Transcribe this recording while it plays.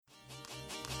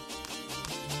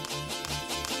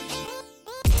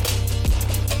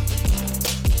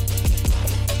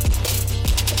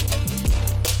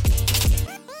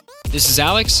This is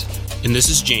Alex. And this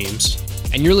is James.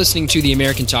 And you're listening to the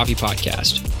American Toffee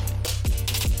Podcast.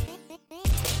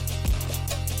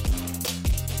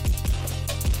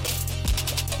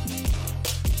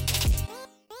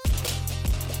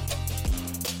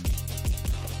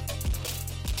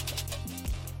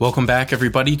 Welcome back,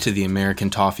 everybody, to the American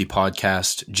Toffee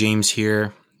Podcast. James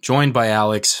here, joined by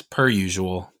Alex, per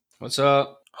usual. What's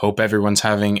up? Hope everyone's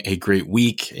having a great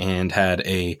week and had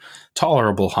a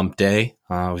tolerable hump day.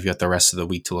 We've got the rest of the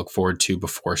week to look forward to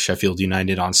before Sheffield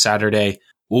United on Saturday.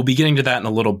 We'll be getting to that in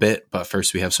a little bit, but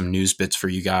first we have some news bits for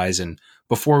you guys. And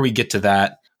before we get to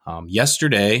that,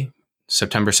 yesterday,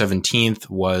 September 17th,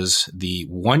 was the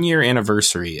 1-year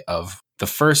anniversary of the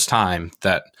first time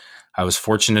that I was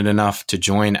fortunate enough to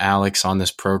join Alex on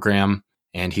this program,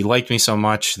 and he liked me so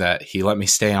much that he let me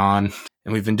stay on.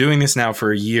 And we've been doing this now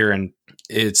for a year, and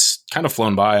it's kind of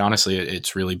flown by. Honestly,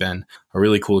 it's really been a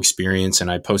really cool experience,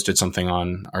 and I posted something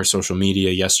on our social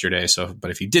media yesterday.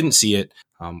 But if you didn't see it,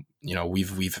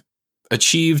 we've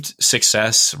achieved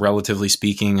success, relatively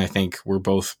speaking. I think we're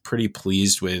both pretty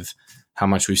pleased with how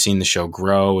much we've seen the show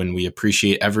grow, and we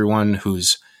appreciate everyone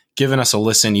who's given us a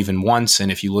listen even once.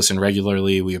 And if you listen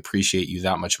regularly, we appreciate you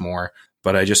that much more.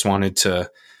 But I just wanted to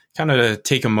kind of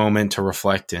take a moment to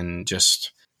reflect and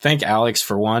just thank Alex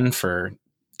for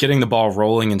getting the ball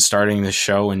rolling and starting this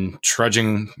show and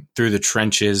trudging through the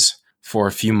trenches for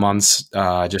a few months,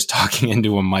 just talking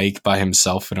into a mic by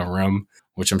himself in a room,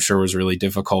 which I'm sure was really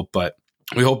difficult. But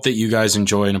we hope that you guys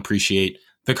enjoy and appreciate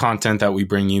the content that we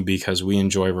bring you, because we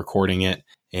enjoy recording it.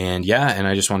 And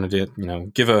I just wanted to,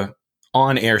 give a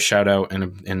on-air shout out and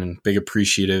a big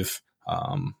appreciative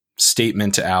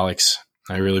statement to Alex.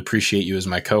 I really appreciate you as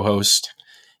my co-host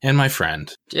and my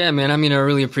friend. Yeah, man. I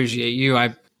really appreciate you.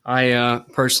 I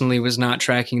personally was not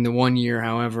tracking the 1 year.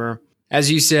 However, as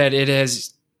you said, it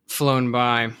has flown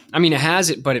by. It has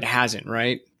it, but it hasn't,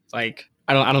 right? Like,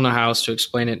 I don't know how else to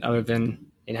explain it other than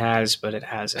it has, but it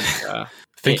hasn't.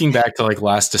 Thinking back to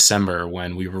last December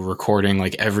when we were recording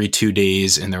every 2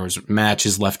 days and there was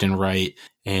matches left and right.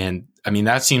 And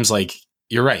that seems like,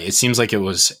 you're right. It seems like it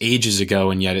was ages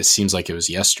ago, and yet it seems like it was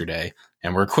yesterday.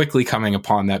 And we're quickly coming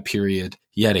upon that period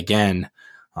yet again,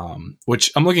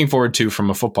 which I'm looking forward to from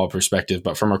a football perspective.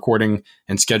 But from a recording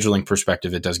and scheduling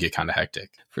perspective, it does get kind of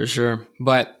hectic. For sure.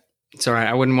 But it's all right.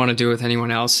 I wouldn't want to do it with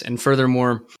anyone else. And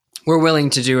furthermore, we're willing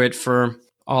to do it for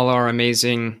all our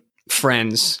amazing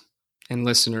friends and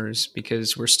listeners,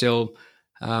 because we're still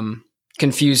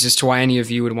confused as to why any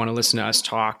of you would want to listen to us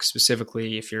talk.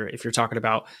 Specifically, if you're talking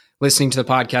about listening to the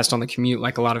podcast on the commute,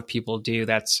 like a lot of people do,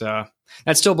 that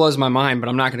still blows my mind. But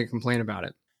I'm not going to complain about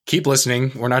it. Keep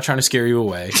listening. We're not trying to scare you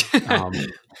away.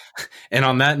 And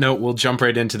on that note, we'll jump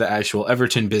right into the actual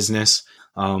Everton business.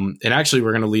 And actually,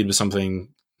 we're going to lead with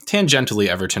something tangentially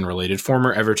Everton related.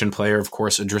 Former Everton player, of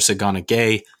course, Idrissa Gana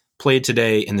Gueye, played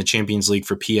today in the Champions League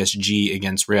for PSG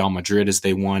against Real Madrid as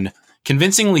they won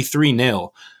convincingly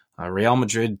 3-0. Real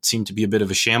Madrid seemed to be a bit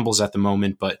of a shambles at the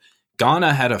moment, but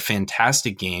Ghana had a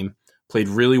fantastic game, played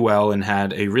really well, and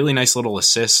had a really nice little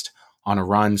assist on a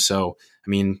run. So,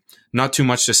 not too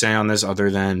much to say on this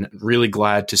other than really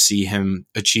glad to see him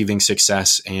achieving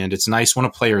success. And it's nice when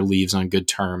a player leaves on good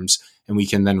terms and we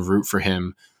can then root for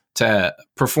him to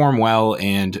perform well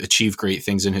and achieve great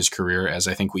things in his career, as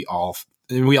I think we all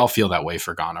feel that way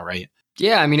for Ghana, right?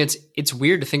 Yeah, it's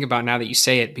weird to think about now that you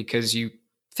say it, because you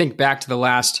think back to the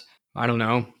last,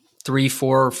 3,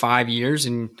 4, or 5 years,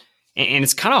 and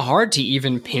it's kind of hard to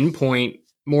even pinpoint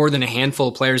more than a handful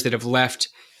of players that have left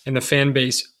and the fan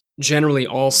base generally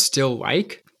all still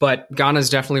like. But Ghana is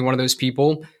definitely one of those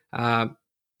people.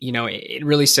 It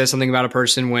really says something about a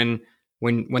person when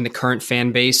the current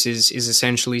fan base is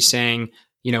essentially saying,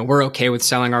 we're okay with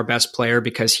selling our best player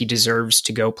because he deserves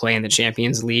to go play in the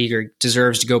Champions League or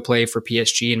deserves to go play for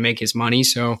PSG and make his money.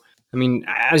 So,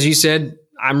 as you said,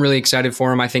 I'm really excited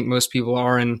for him. I think most people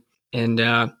are, and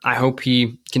I hope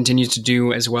he continues to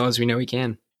do as well as we know he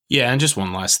can. Yeah, and just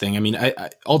one last thing. I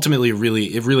ultimately,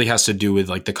 it really has to do with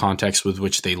the context with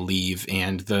which they leave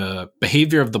and the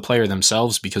behavior of the player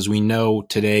themselves, because we know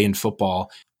today in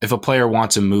football, if a player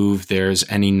wants a move, there's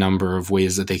any number of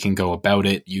ways that they can go about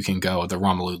it. You can go the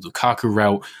Romelu Lukaku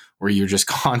route, where you're just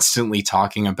constantly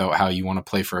talking about how you want to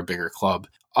play for a bigger club.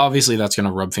 Obviously, that's going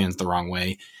to rub fans the wrong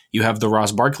way. You have the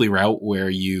Ross Barkley route, where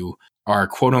you are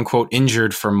quote unquote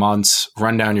injured for months,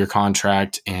 run down your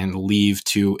contract, and leave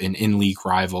to an in-league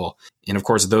rival. And of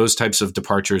course, those types of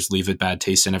departures leave a bad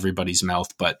taste in everybody's mouth.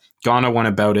 But Ghana went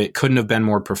about it, couldn't have been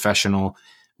more professional.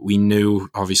 We knew,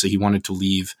 obviously, he wanted to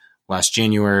leave last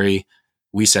January.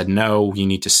 We said, no, you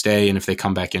need to stay. And if they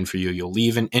come back in for you, you'll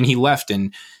leave. And he left.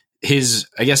 And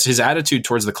I guess his attitude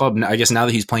towards the club, I guess now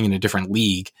that he's playing in a different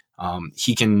league,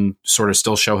 he can sort of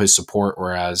still show his support,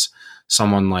 whereas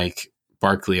someone like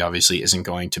Barkley obviously isn't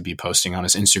going to be posting on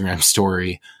his Instagram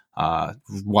story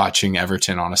watching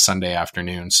Everton on a Sunday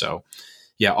afternoon. So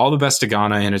yeah, all the best to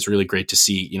Ghana, and it's really great to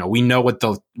see. We know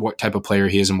what type of player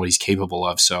he is and what he's capable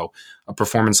of. So a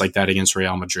performance like that against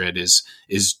Real Madrid is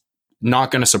not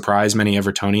going to surprise many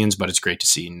Evertonians, but it's great to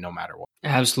see no matter what.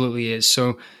 Absolutely is.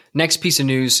 So next piece of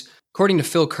news, according to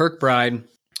Phil Kirkbride,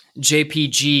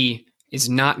 JPG is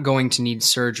not going to need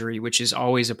surgery, which is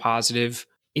always a positive.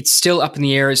 It's still up in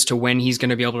the air as to when he's going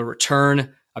to be able to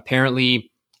return.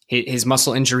 Apparently, his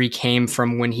muscle injury came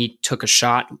from when he took a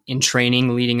shot in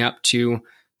training leading up to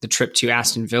the trip to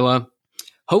Aston Villa.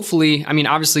 Hopefully,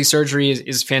 obviously surgery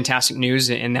is fantastic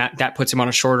news, and that puts him on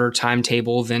a shorter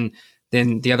timetable than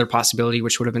the other possibility,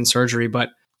 which would have been surgery. But,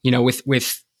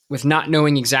 with not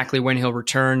knowing exactly when he'll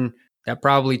return, that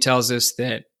probably tells us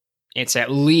that it's at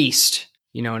least,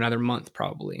 another month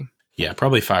probably. Yeah,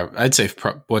 probably 5. I'd say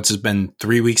what's been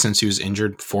 3 weeks since he was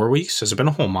injured? 4 weeks? Has it been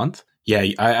a whole month? Yeah,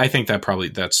 I think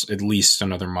that's at least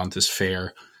another month is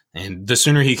fair. And the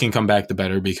sooner he can come back, the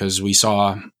better, because we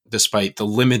saw, despite the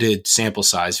limited sample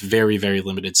size, very, very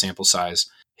limited sample size,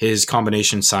 his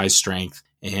combination size, strength,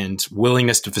 and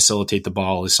willingness to facilitate the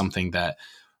ball is something that,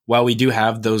 while we do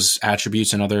have those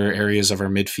attributes in other areas of our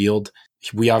midfield,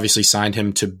 we obviously signed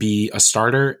him to be a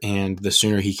starter, and the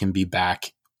sooner he can be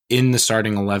back in the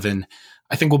starting 11,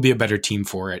 I think we'll be a better team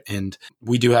for it. And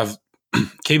we do have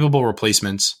capable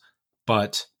replacements,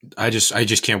 but I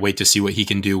just can't wait to see what he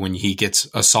can do when he gets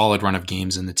a solid run of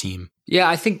games in the team. Yeah,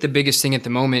 I think the biggest thing at the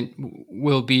moment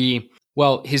will be,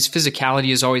 his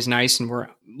physicality is always nice, and we're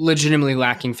legitimately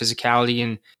lacking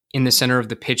physicality in the center of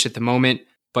the pitch at the moment.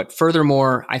 But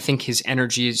furthermore, I think his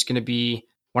energy is going to be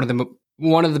one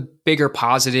of the bigger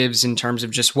positives in terms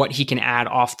of just what he can add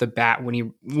off the bat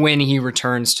when he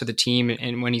returns to the team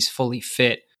and when he's fully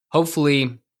fit.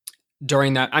 Hopefully,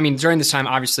 during this time,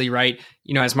 obviously, right,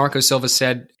 as Marco Silva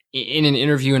said in an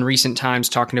interview in recent times,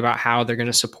 talking about how they're going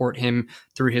to support him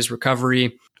through his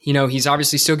recovery. He's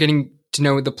obviously still getting to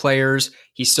know the players.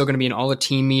 He's still going to be in all the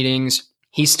team meetings.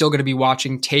 He's still going to be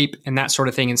watching tape and that sort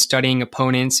of thing, and studying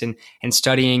opponents and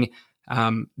studying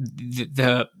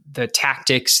the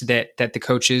tactics that the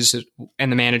coaches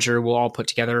and the manager will all put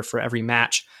together for every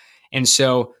match. And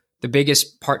so the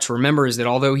biggest part to remember is that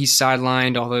although he's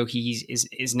sidelined, although he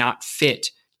is not fit,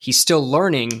 he's still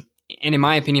learning. And in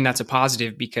my opinion, that's a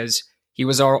positive, because he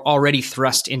was already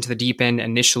thrust into the deep end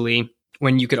initially,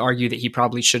 when you could argue that he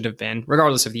probably should have been,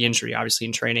 regardless of the injury, obviously,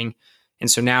 in training.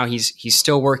 And so now he's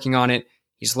still working on it.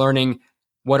 He's learning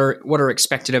what are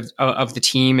expected of the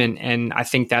team, and I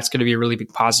think that's going to be a really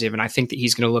big positive. And I think that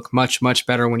he's going to look much, much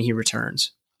better when he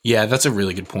returns. Yeah, that's a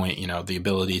really good point. The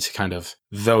ability to kind of,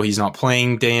 though he's not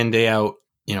playing day in, day out,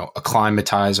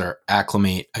 acclimatize or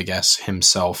acclimate, I guess,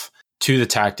 himself to the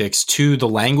tactics, to the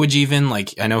language even.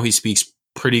 Like, I know he speaks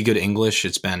pretty good English.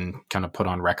 It's been kind of put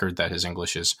on record that his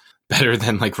English is better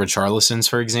than like Richarlison's,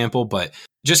 for example. But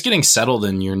just getting settled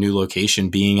in your new location,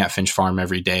 being at Finch Farm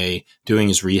every day, doing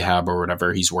his rehab or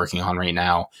whatever he's working on right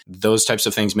now, those types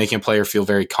of things, making a player feel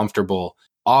very comfortable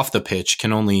off the pitch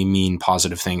can only mean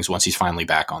positive things once he's finally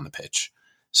back on the pitch.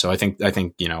 So I think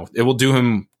it will do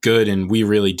him good, and we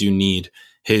really do need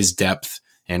his depth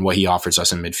and what he offers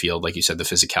us in midfield, like you said, the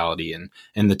physicality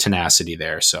and the tenacity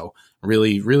there. So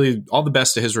really, really all the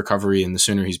best to his recovery, and the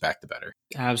sooner he's back, the better.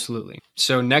 Absolutely.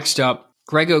 So next up,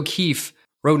 Greg O'Keefe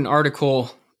wrote an article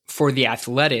for The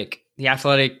Athletic. The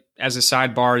Athletic, as a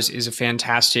sidebar, is a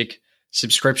fantastic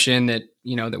subscription that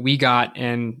we got,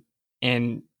 and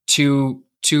two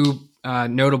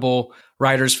notable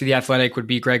writers for The Athletic would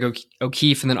be Greg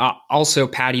O'Keefe, and then also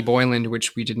Paddy Boyland,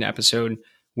 which we did an episode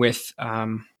with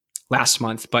last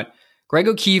month. But Greg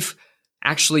O'Keefe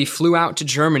actually flew out to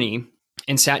Germany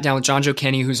and sat down with Jonjoe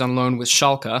Kenny, who's on loan with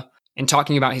Schalke, and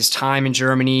talking about his time in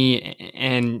Germany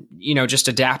and, just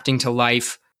adapting to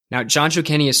life. Now, Jonjoe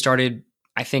Kenny has started,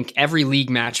 I think, every league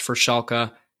match for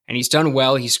Schalke, and he's done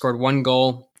well. He scored 1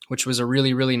 goal, which was a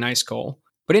really, really nice goal.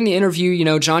 But in the interview,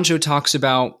 Jonjoe talks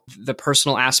about the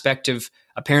personal aspect of,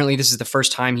 apparently this is the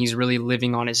first time he's really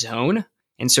living on his own.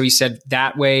 And so he said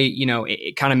that way,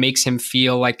 it kind of makes him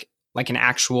feel like an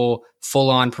actual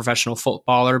full-on professional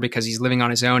footballer, because he's living on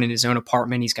his own in his own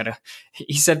apartment.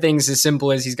 He said things as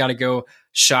simple as he's got to go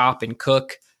shop and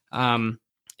cook. And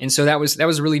so that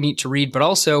was really neat to read. But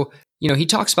also, he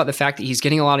talks about the fact that he's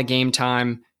getting a lot of game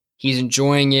time. He's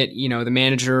enjoying it. The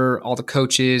manager, all the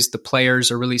coaches, the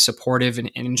players are really supportive and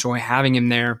enjoy having him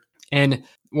there. And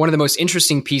one of the most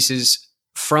interesting pieces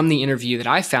from the interview that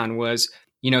I found was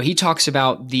he talks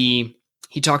about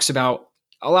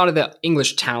a lot of the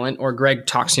English talent, or Greg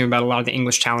talks to him about a lot of the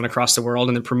English talent across the world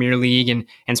in the Premier League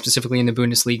and specifically in the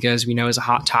Bundesliga, as we know, is a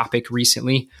hot topic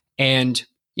recently. And,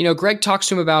 Greg talks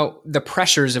to him about the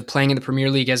pressures of playing in the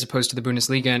Premier League as opposed to the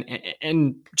Bundesliga.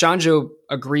 And Jonjo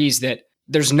agrees that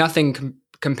there's nothing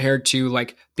compared to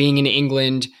like being in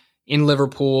England, in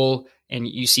Liverpool, and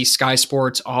you see Sky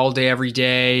Sports all day, every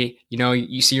day.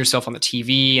 You see yourself on the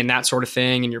TV and that sort of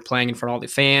thing, and you're playing in front of all the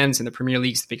fans, and the Premier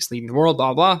League's the biggest league in the world,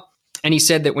 blah, blah. And he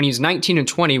said that when he was 19 and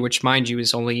 20, which mind you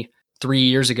is only 3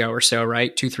 years ago or so,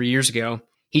 right? 2-3 years ago,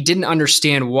 he didn't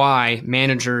understand why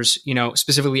managers,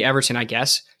 specifically Everton, I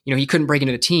guess, he couldn't break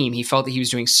into the team. He felt that he was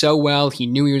doing so well. He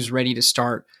knew he was ready to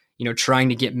start, trying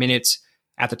to get minutes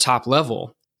at the top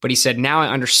level. But he said, now I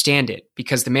understand it,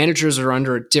 because the managers are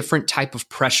under a different type of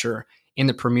pressure in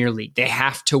the Premier League. They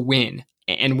have to win.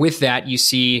 And with that, you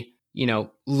see,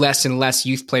 less and less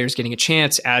youth players getting a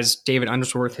chance, as David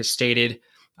Unsworth has stated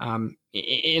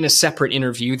in a separate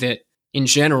interview, that in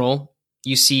general,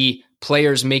 you see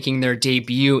players making their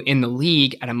debut in the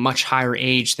league at a much higher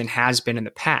age than has been in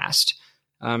the past.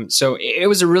 So it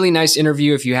was a really nice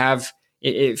interview. If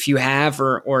you have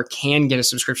or can get a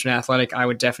subscription to Athletic, I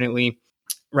would definitely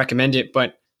recommend it.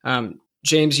 But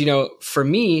James, for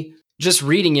me, just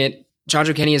reading it,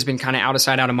 Jonjo Kenny has been kind of out of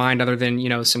sight, out of mind, other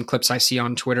than, some clips I see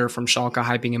on Twitter from Schalke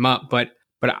hyping him up. But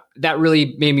that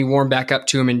really made me warm back up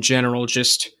to him in general,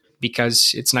 just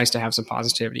because it's nice to have some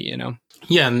positivity,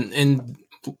 Yeah, and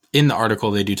in the article,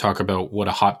 they do talk about what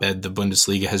a hotbed the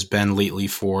Bundesliga has been lately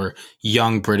for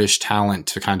young British talent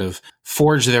to kind of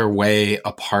forge their way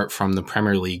apart from the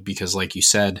Premier League, because like you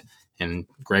said, and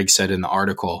Greg said in the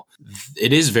article,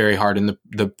 it is very hard, and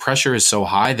the pressure is so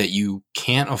high that you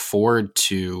can't afford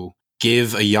to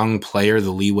give a young player the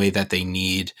leeway that they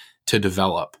need to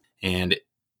develop. And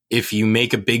if you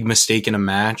make a big mistake in a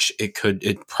match,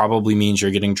 it probably means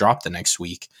you're getting dropped the next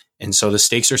week. And so the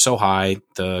stakes are so high.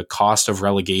 The cost of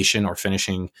relegation or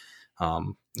finishing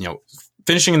in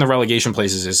the relegation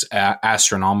places is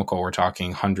astronomical. We're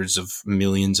talking hundreds of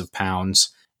millions of pounds.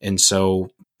 And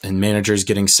managers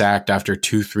getting sacked after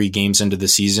 2-3 games into the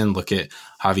season. Look at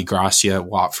Javi Gracia at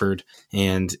Watford.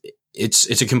 And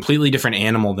it's a completely different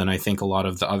animal than I think a lot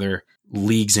of the other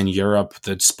leagues in Europe.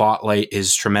 The spotlight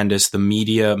is tremendous. The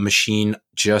media machine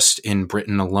just in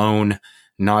Britain alone,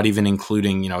 not even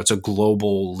including, it's a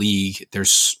global league.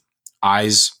 There's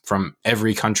eyes from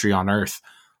every country on earth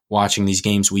watching these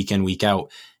games week in, week out.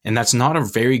 And that's not a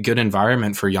very good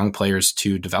environment for young players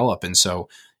to develop. And so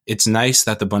it's nice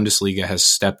that the Bundesliga has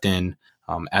stepped in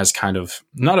as kind of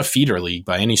not a feeder league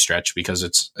by any stretch, because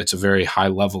it's a very high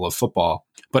level of football,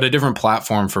 but a different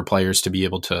platform for players to be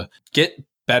able to get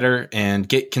better and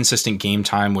get consistent game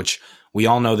time, which we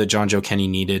all know that Jonjo Kenny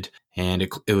needed. And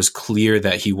it was clear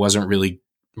that he wasn't really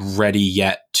ready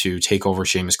yet to take over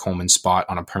Seamus Coleman's spot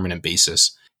on a permanent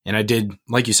basis. And I did,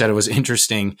 like you said, it was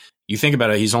interesting. You think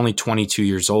about it, he's only 22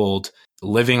 years old,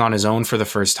 living on his own for the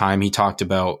first time. He talked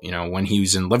about, when he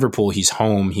was in Liverpool, he's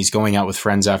home, he's going out with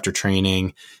friends after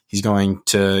training, he's going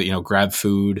to, grab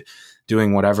food,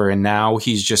 doing whatever. And now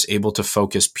he's just able to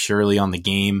focus purely on the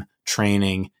game,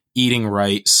 training, eating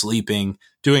right, sleeping,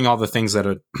 doing all the things that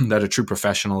a true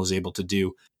professional is able to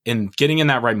do, and getting in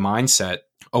that right mindset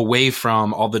away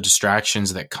from all the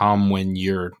distractions that come when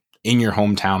you're in your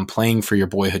hometown playing for your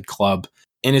boyhood club.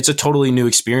 And it's a totally new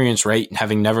experience, right?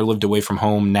 Having never lived away from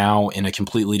home, now in a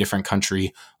completely different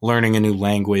country, learning a new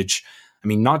language. I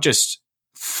mean, not just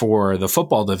for the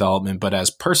football development, but as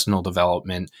personal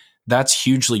development, that's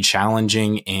hugely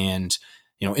challenging. And,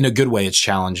 in a good way, it's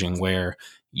challenging, where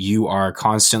you are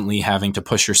constantly having to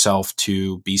push yourself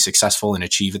to be successful and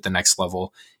achieve at the next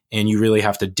level. And you really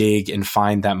have to dig and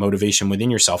find that motivation within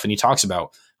yourself. And he talks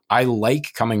about, I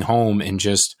like coming home and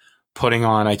just putting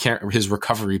on, his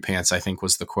recovery pants, I think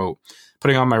was the quote,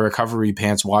 putting on my recovery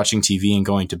pants, watching TV and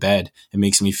going to bed. It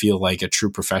makes me feel like a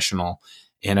true professional.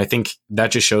 And I think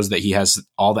that just shows that he has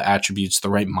all the attributes, the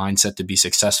right mindset to be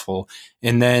successful.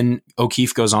 And then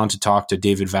O'Keefe goes on to talk to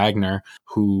David Wagner,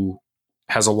 who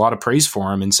has a lot of praise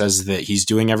for him and says that he's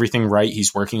doing everything right.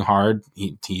 He's working hard.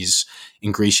 He's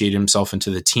ingratiated himself into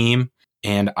the team.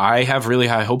 And I have really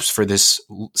high hopes for this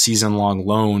season-long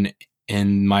loan.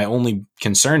 And my only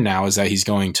concern now is that he's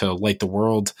going to light the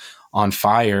world on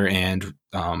fire, and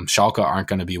Schalke aren't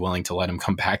going to be willing to let him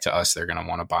come back to us. They're going to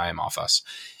want to buy him off us.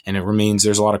 And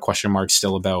there's a lot of question marks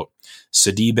still about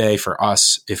Sidibe for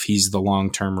us, if he's the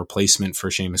long-term replacement for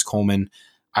Seamus Coleman.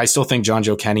 I still think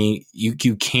Jonjo Kenny,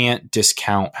 you can't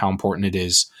discount how important it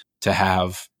is to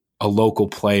have a local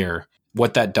player,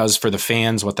 what that does for the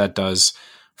fans, what that does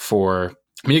for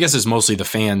I mean, I guess it's mostly the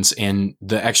fans and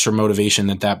the extra motivation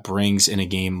that brings in a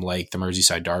game like the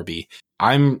Merseyside Derby.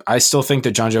 I still think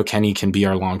that Jonjoe Kenny can be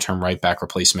our long-term right back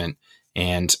replacement,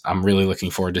 and I'm really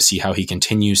looking forward to see how he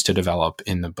continues to develop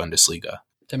in the Bundesliga.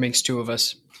 That makes two of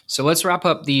us. So let's wrap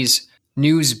up these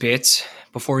news bits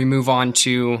before we move on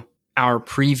to our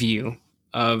preview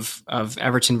of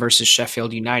Everton versus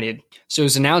Sheffield United. So it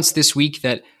was announced this week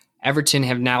that Everton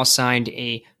have now signed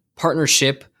a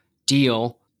partnership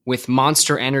deal with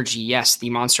Monster Energy. Yes, the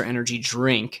Monster Energy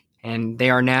drink. And they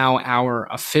are now our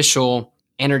official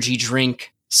energy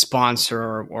drink sponsor,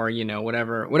 or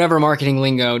whatever marketing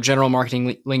lingo, general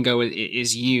marketing lingo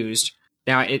is used.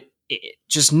 Now,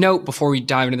 just note before we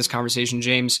dive into this conversation,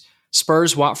 James,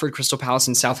 Spurs, Watford, Crystal Palace,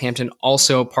 and Southampton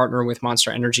also partner with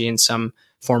Monster Energy in some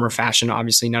form or fashion.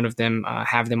 Obviously, none of them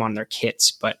have them on their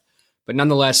kits, but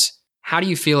nonetheless, how do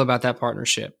you feel about that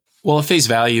partnership? Well, at face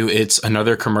value, it's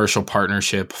another commercial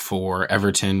partnership for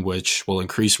Everton, which will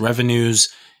increase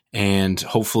revenues and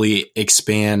hopefully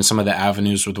expand some of the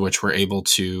avenues with which we're able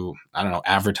to,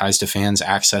 advertise to fans,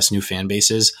 access new fan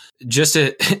bases. Just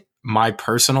my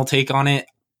personal take on it,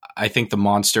 I think the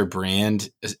Monster brand,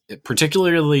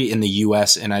 particularly in the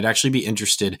US, and I'd actually be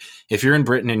interested, if you're in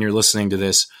Britain and you're listening to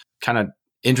this, kind of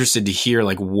interested to hear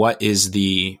like what is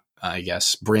the,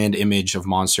 brand image of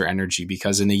Monster Energy,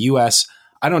 because in the US,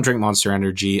 I don't drink Monster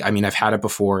Energy. I mean, I've had it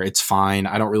before. It's fine.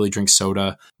 I don't really drink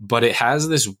soda, but it has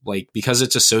this, because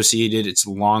it's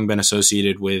long been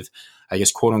associated with,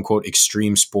 quote unquote,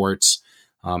 extreme sports,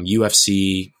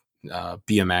 UFC,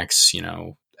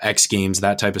 BMX, X Games,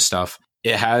 that type of stuff.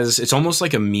 It's almost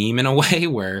like a meme in a way,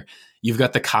 where you've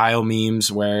got the Kyle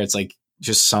memes where it's like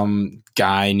just some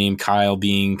guy named Kyle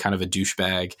being kind of a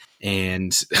douchebag.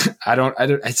 And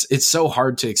it's so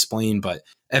hard to explain, but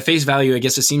at face value, I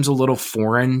guess it seems a little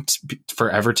foreign for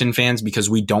Everton fans because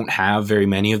we don't have very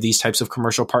many of these types of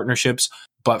commercial partnerships.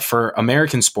 But for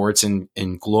American sports and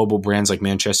global brands like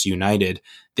Manchester United,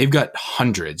 they've got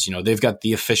hundreds. They've got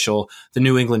the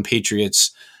New England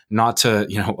Patriots, not to,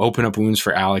 open up wounds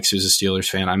for Alex, who's a Steelers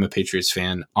fan. I'm a Patriots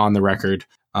fan on the record.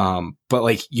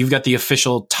 But you've got the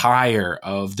official tire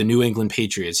of the New England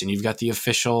Patriots, and you've got the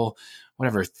official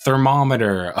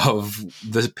thermometer of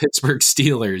the Pittsburgh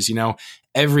Steelers.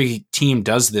 Every team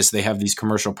does this. They have these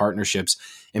commercial partnerships.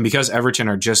 And because Everton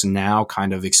are just now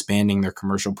kind of expanding their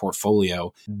commercial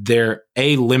portfolio, they're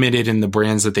limited in the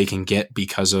brands that they can get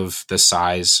because of the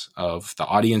size of the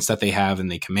audience that they have and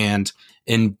they command.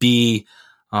 And B,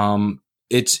 we kind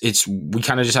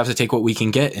of just have to take what we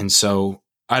can get. And so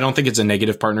I don't think it's a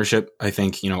negative partnership. I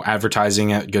think,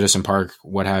 advertising at Goodison Park,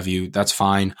 what have you, that's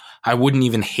fine. I wouldn't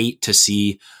even hate to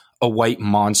see a white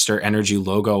Monster Energy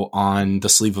logo on the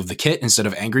sleeve of the kit instead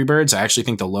of Angry Birds. I actually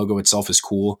think the logo itself is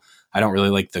cool. I don't really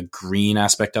like the green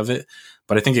aspect of it,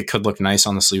 but I think it could look nice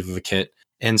on the sleeve of a kit.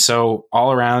 And so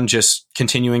all around, just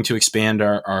continuing to expand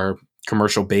our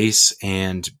commercial base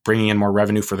and bringing in more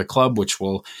revenue for the club, which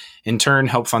will in turn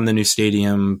help fund the new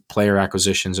stadium, player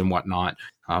acquisitions and whatnot.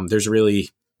 There's really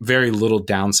very little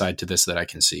downside to this that I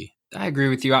can see. I agree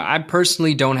with you. I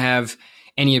personally don't have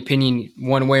any opinion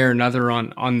one way or another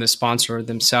on the sponsor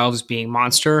themselves being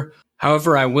Monster.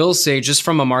 However, I will say, just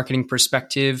from a marketing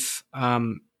perspective,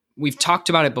 we've talked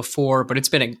about it before, but it's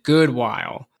been a good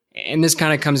while. And this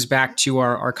kind of comes back to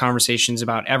our conversations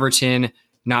about Everton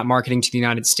not marketing to the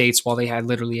United States while they had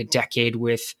literally a decade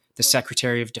with the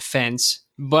Secretary of Defense.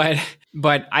 But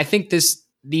I think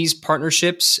these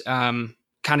partnerships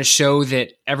kind of show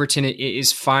that Everton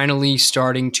is finally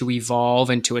starting to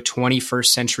evolve into a 21st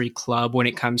century club when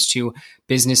it comes to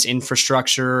business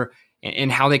infrastructure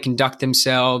and how they conduct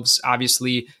themselves.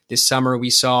 Obviously, this summer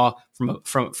we saw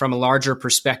from a larger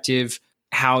perspective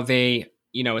how they,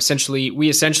 we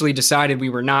essentially decided we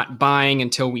were not buying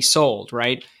until we sold,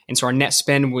 right? And so our net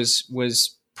spend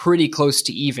was pretty close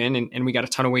to even, and we got a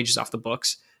ton of wages off the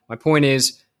books. My point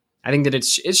is, I think that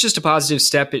it's just a positive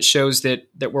step. It shows that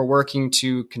we're working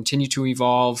to continue to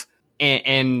evolve,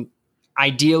 and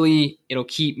ideally it'll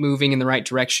keep moving in the right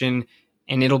direction,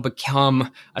 and it'll become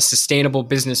a sustainable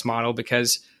business model,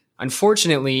 because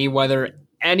unfortunately, whether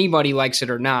anybody likes it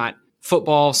or not,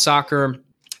 football, soccer,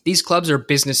 these clubs are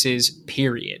businesses,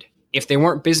 period. If they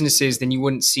weren't businesses, then you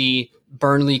wouldn't see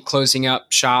Burnley closing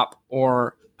up shop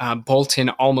or Bolton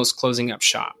almost closing up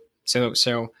shop.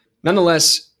 So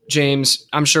nonetheless, James,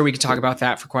 I'm sure we could talk about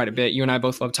that for quite a bit. You and I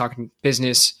both love talking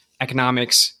business,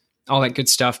 economics, all that good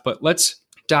stuff. But let's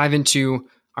dive into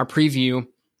our preview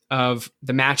of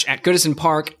the match at Goodison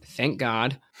Park, thank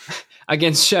God,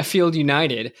 against Sheffield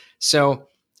United. So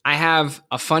I have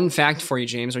a fun fact for you,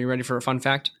 James. Are you ready for a fun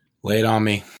fact? Lay it on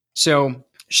me. So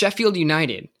Sheffield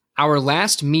United, our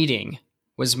last meeting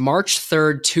was March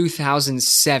 3rd,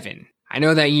 2007. I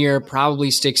know that year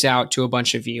probably sticks out to a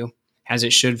bunch of you, as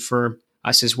it should for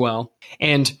us as well.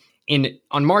 And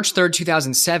on March 3rd,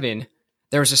 2007,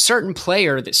 there was a certain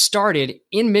player that started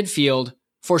in midfield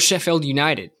for Sheffield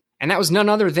United, and that was none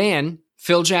other than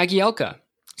Phil Jagielka.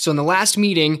 So in the last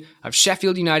meeting of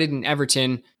Sheffield United and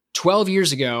Everton 12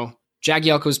 years ago,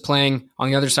 Jagielka was playing on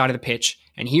the other side of the pitch,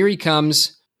 and here he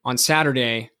comes on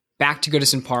Saturday back to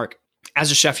Goodison Park as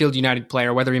a Sheffield United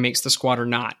player, whether he makes the squad or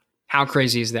not. How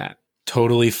crazy is that?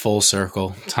 Totally full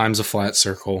circle, times a flat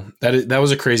circle. That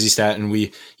was a crazy stat, and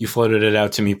you floated it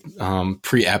out to me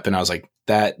pre-ep, and I was like,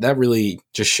 that really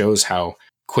just shows how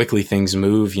quickly things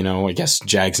move. I guess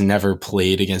Jags never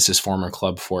played against his former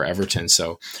club for Everton,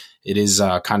 so it is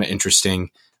kind of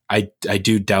interesting. I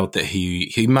do doubt that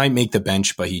he might make the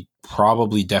bench, but he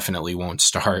probably definitely won't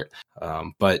start.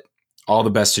 But all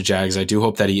the best to Jags. I do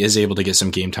hope that he is able to get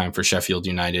some game time for Sheffield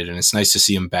United, and it's nice to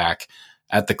see him back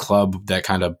at the club that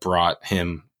kind of brought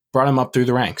him up through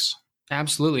the ranks.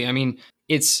 Absolutely. I mean,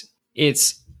 it's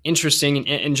interesting.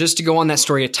 And just to go on that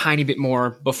story a tiny bit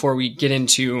more before we get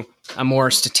into a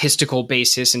more statistical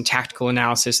basis and tactical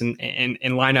analysis and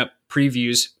lineup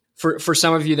previews, for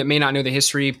some of you that may not know the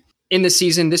history, in the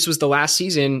season, this was the last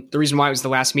season. The reason why it was the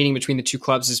last meeting between the two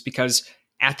clubs is because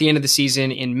at the end of the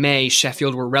season in May,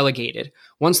 Sheffield were relegated.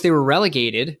 Once they were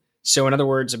relegated, so in other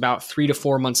words, about 3 to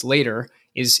 4 months later,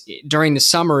 is during the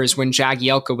summer is when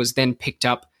Jagielka was then picked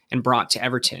up and brought to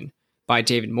Everton by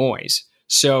David Moyes.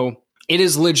 So it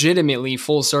is legitimately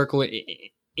full circle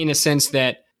in a sense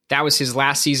that was his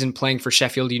last season playing for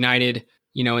Sheffield United,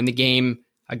 in the game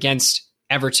against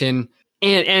Everton.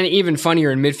 And even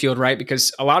funnier in midfield, right?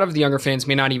 Because a lot of the younger fans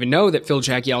may not even know that Phil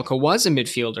Jagielka was a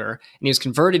midfielder, and he was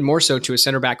converted more so to a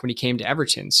center back when he came to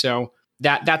Everton. So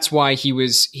that's why he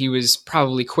was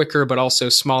probably quicker, but also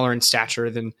smaller in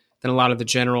stature than a lot of the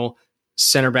general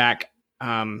center back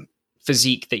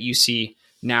physique that you see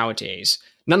nowadays.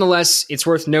 Nonetheless, it's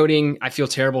worth noting, I feel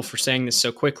terrible for saying this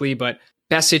so quickly, but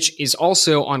Besic is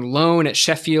also on loan at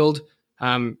Sheffield.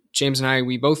 James and I,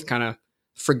 we both kind of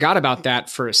forgot about that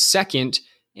for a second,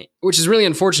 which is really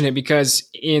unfortunate because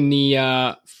in the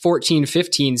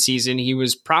 14-15 season, he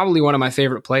was probably one of my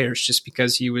favorite players just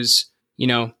because he was,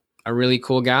 a really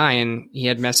cool guy and he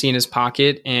had Messi in his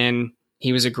pocket and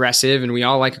he was aggressive, and we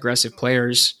all like aggressive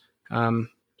players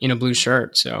in a blue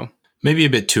shirt. So maybe a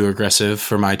bit too aggressive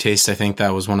for my taste. I think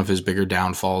that was one of his bigger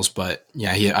downfalls. But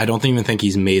yeah, I don't even think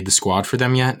he's made the squad for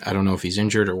them yet. I don't know if he's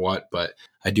injured or what, but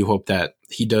I do hope that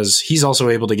he does. He's also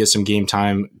able to get some game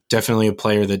time. Definitely a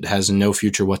player that has no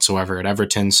future whatsoever at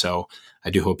Everton. So I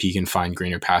do hope he can find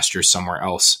greener pastures somewhere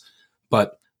else.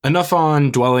 But enough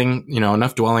dwelling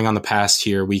on the past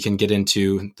here. We can get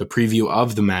into the preview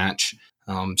of the match.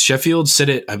 Sheffield sit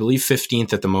at, I believe,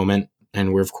 15th at the moment,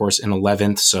 and we're, of course, in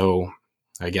 11th, so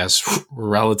I guess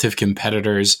relative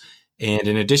competitors. And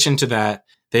in addition to that,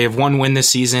 they have one win this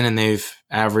season, and they've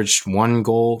averaged 1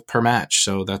 goal per match,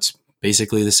 so that's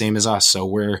basically the same as us. So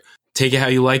we're, take it how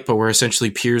you like, but we're essentially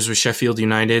peers with Sheffield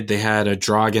United. They had a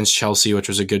draw against Chelsea, which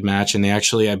was a good match, and they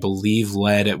actually, I believe,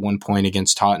 led at one point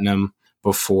against Tottenham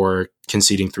before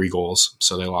conceding 3 goals,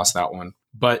 so they lost that one.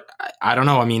 But I don't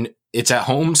know, I mean, it's at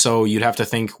home, so you'd have to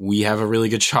think we have a really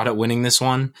good shot at winning this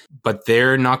one, but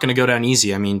they're not going to go down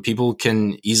easy. I mean, people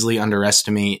can easily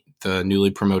underestimate the newly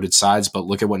promoted sides, but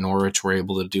look at what Norwich were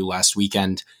able to do last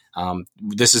weekend.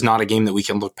 This is not a game that we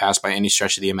can look past by any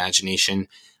stretch of the imagination.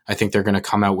 I think they're going to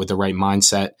come out with the right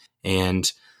mindset,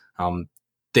 and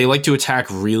they like to attack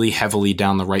really heavily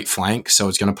down the right flank, so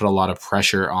it's going to put a lot of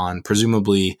pressure on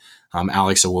presumably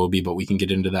Alex Iwobi, but we can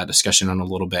get into that discussion in a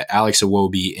little bit. Alex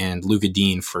Iwobi and Luka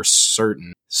Dean for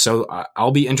certain. So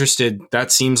I'll be interested. That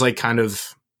seems like kind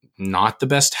of not the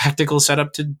best tactical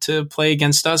setup to play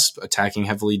against us, attacking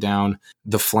heavily down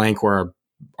the flank where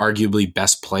our arguably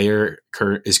best player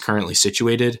is currently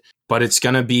situated. But it's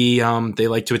going to be, they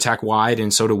like to attack wide,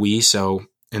 and so do we. So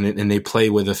and they play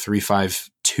with a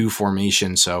 3-5-2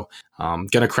 formation. So going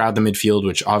to crowd the midfield,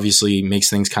 which obviously makes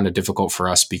things kind of difficult for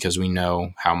us because we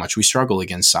know how much we struggle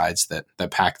against sides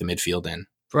that pack the midfield in.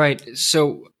 Right.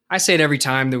 So I say it every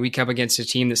time that we come against a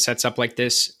team that sets up like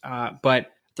this,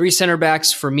 but 3 center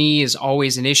backs for me is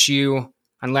always an issue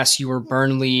unless you were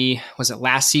Burnley, was it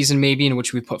last season maybe, in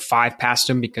which we put 5 past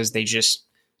them because they just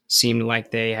seemed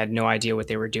like they had no idea what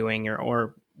they were doing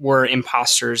or were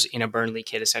imposters in a Burnley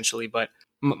kit essentially. But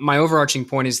my overarching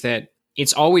point is that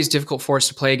it's always difficult for us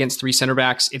to play against 3 center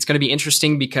backs. It's going to be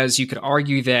interesting because you could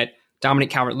argue that Dominic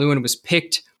Calvert-Lewin was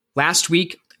picked last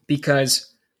week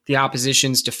because the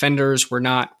opposition's defenders were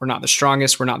not the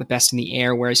strongest, were not the best in the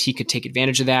air, whereas he could take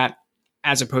advantage of that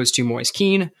as opposed to Moise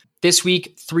Kean. this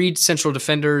week, 3 central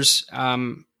defenders.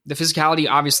 The physicality,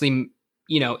 obviously,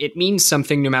 it means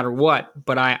something no matter what,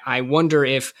 but I wonder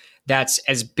if that's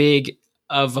as big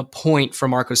of a point for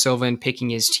Marco Silva in picking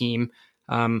his team.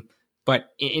 But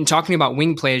in talking about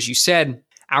wing play, as you said,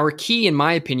 our key, in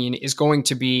my opinion, is going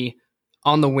to be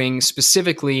on the wing,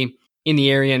 specifically in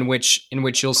the area in which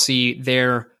you'll see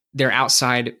their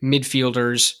outside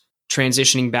midfielders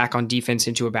transitioning back on defense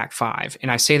into a back 5.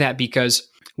 And I say that because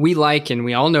we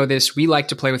all know this, we like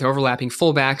to play with overlapping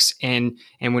fullbacks. And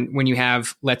when you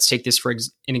have, let's take this for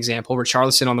an example,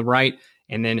 Richarlison on the right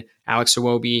and then Alex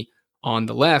Iwobi on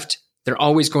the left, they're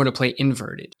always going to play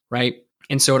inverted, right?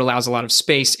 And so it allows a lot of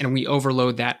space, and we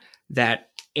overload that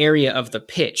area of the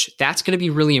pitch. That's going to be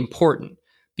really important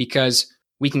because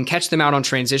we can catch them out on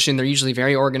transition. They're usually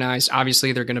very organized.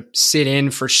 Obviously, they're going to sit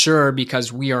in for sure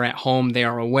because we are at home, they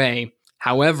are away.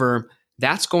 However,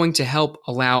 that's going to help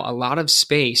allow a lot of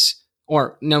space,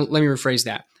 or no, let me rephrase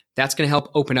that. That's going to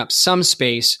help open up some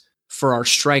space for our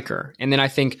striker. And then I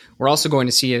think we're also going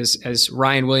to see, as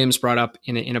Ryan Williams brought up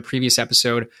in a previous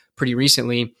episode pretty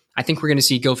recently, I think we're going to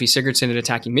see Gylfi Sigurdsson at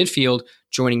attacking midfield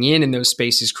joining in those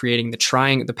spaces, creating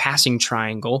the passing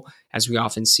triangle, as we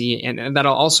often see. And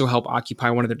that'll also help occupy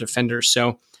one of the defenders.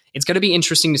 So it's going to be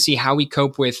interesting to see how we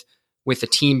cope with a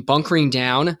team bunkering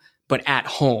down, but at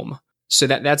home. So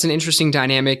that's an interesting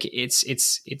dynamic.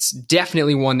 It's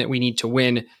definitely one that we need to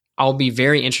win. I'll be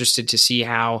very interested to see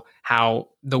how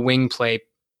the wing play,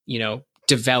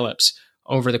 develops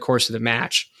over the course of the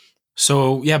match.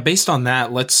 So yeah, based on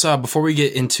that, let's before we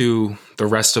get into the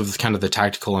rest of kind of the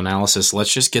tactical analysis,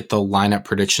 let's just get the lineup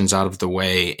predictions out of the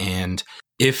way. And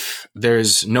if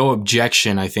there's no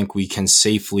objection, I think we can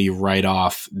safely write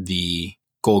off the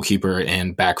goalkeeper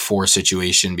and back 4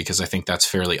 situation, because I think that's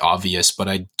fairly obvious. But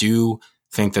I do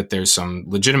think that there's some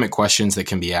legitimate questions that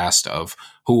can be asked of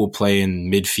who will play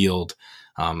in midfield,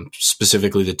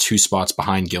 specifically the 2 spots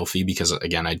behind Gylfi, because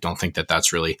again, I don't think that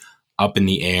that's really up in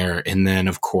the air. And then,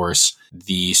 of course,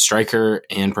 the striker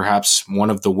and perhaps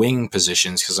one of the wing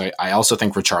positions, because I also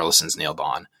think Richarlison's nailed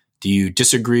on. Do you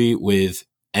disagree with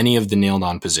any of the nailed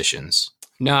on positions?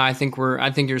 No, I think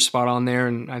you're spot on there,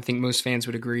 and I think most fans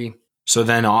would agree. So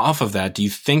then off of that, do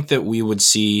you think that we would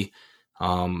see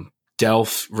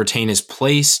Delph retain his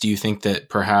place? Do you think that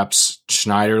perhaps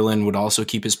Schneiderlin would also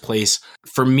keep his place?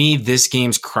 For me, this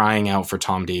game's crying out for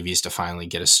Tom Davies to finally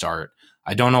get a start.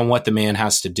 I don't know what the man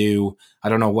has to do. I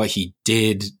don't know what he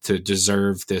did to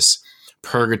deserve this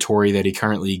purgatory that he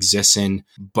currently exists in,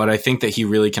 but I think that he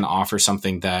really can offer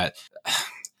something that,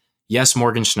 yes,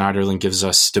 Morgan Schneiderlin gives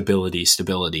us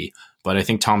stability, but I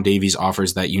think Tom Davies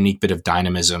offers that unique bit of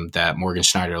dynamism that Morgan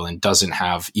Schneiderlin doesn't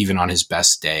have even on his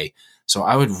best day. So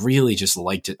I would really just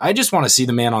I just want to see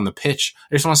the man on the pitch.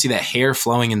 I just want to see that hair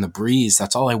flowing in the breeze.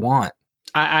 That's all I want.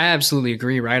 I absolutely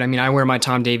agree, right? I mean, I wear my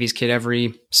Tom Davies kit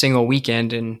every single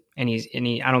weekend, and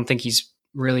I don't think he's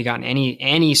really gotten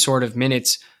any sort of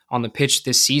minutes on the pitch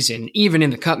this season, even in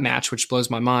the cup match, which blows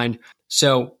my mind.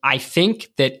 So I think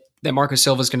that Marco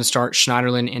Silva is going to start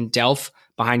Schneiderlin and Delph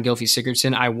behind Gylfi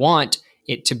Sigurdsson. I want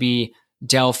it to be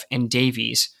Delph and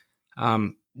Davies.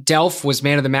 Delph was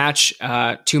man of the match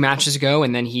 2 matches ago,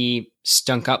 and then he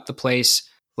stunk up the place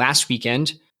last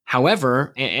weekend.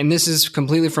 However, and this is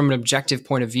completely from an objective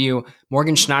point of view,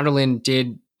 Morgan Schneiderlin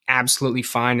did absolutely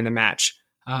fine in the match.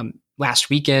 Last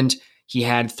weekend, he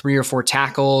had 3 or 4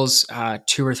 tackles,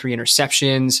 2 or 3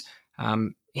 interceptions.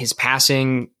 His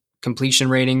passing completion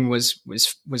rating was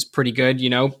pretty good,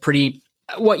 pretty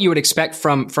what you would expect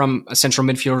from a central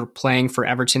midfielder playing for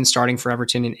Everton, starting for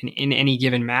Everton in any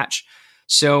given match.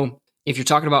 So if you're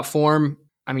talking about form,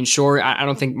 I mean, sure, I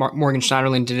don't think Morgan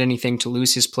Schneiderlin did anything to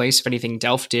lose his place. If anything,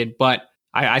 Delph did. But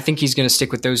I think he's going to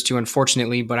stick with those 2,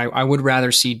 unfortunately. But I would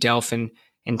rather see Delph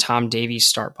and Tom Davies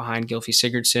start behind Gylfi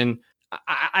Sigurdsson.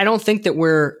 I don't think that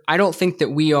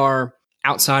we are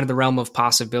outside of the realm of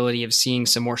possibility of seeing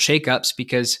some more shakeups,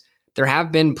 because there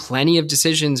have been plenty of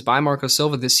decisions by Marco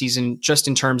Silva this season, just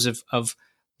in terms of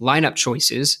lineup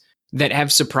choices, that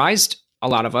have surprised a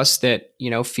lot of us that,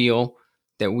 feel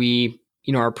that we,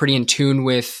 are pretty in tune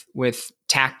with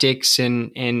tactics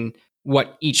and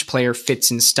what each player fits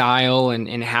in style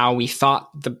and how we thought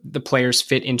the players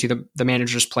fit into the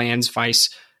manager's plans, vice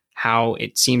how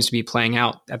it seems to be playing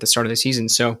out at the start of the season.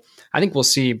 So I think we'll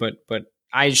see, but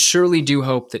I surely do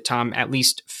hope that Tom at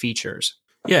least features.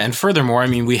 Yeah. And furthermore, I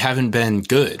mean, we haven't been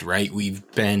good, right? We've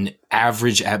been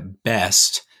average at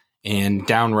best and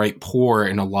downright poor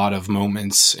in a lot of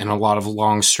moments and a lot of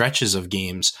long stretches of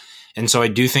games. And so I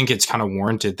do think it's kind of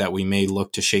warranted that we may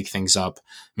look to shake things up.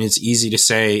 I mean,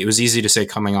 it was easy to say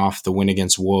coming off the win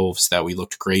against Wolves that we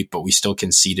looked great, but we still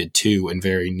conceded 2 and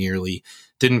very nearly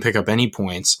didn't pick up any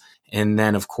points. And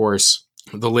then, of course,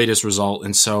 the latest result.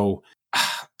 And so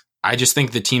I just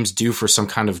think the team's due for some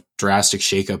kind of drastic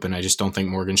shakeup, and I just don't think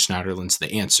Morgan Schneiderlin's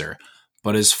the answer.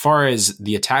 But as far as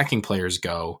the attacking players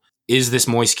go, is this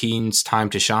Moise Kean's time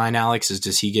to shine, Alex?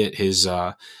 Does he get his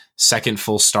second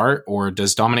full start, or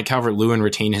does Dominic Calvert-Lewin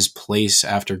retain his place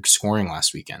after scoring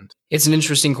last weekend? It's an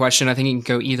interesting question. I think it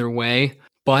can go either way.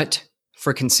 But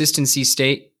for consistency's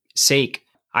sake,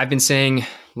 I've been saying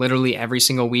literally every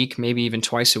single week, maybe even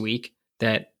twice a week,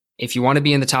 that if you want to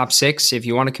be in the top 6, if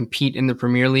you want to compete in the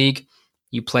Premier League,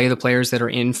 you play the players that are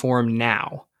in form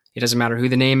now. It doesn't matter who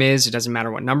the name is. It doesn't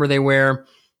matter what number they wear.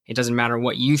 It doesn't matter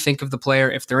what you think of the player.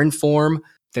 If they're in form,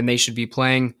 then they should be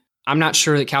playing. I'm not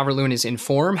sure that Calvert-Lewin is in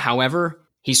form. However,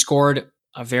 he scored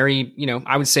a very,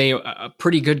 I would say a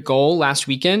pretty good goal last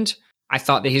weekend. I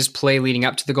thought that his play leading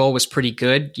up to the goal was pretty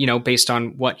good, based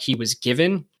on what he was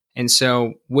given. And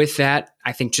so with that,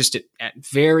 I think just at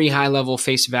very high level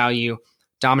face value,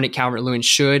 Dominic Calvert-Lewin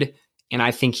should, and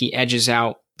I think he edges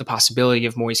out the possibility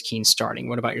of Moise Kean starting.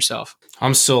 What about yourself?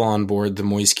 I'm still on board the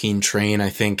Moise Kean train. I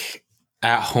think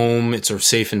at home, it's a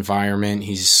safe environment.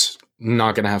 He's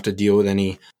not going to have to deal with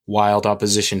any wild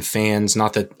opposition fans.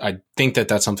 Not that I think that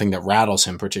that's something that rattles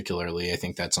him particularly. I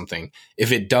think that's something,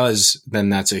 if it does, then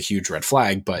that's a huge red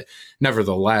flag. But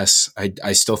nevertheless,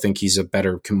 I still think he's a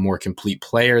better, more complete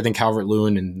player than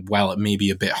Calvert-Lewin. And while it may be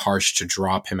a bit harsh to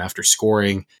drop him after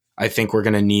scoring, I think we're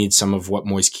going to need some of what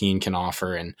Moise Kean can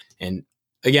offer. And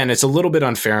again, it's a little bit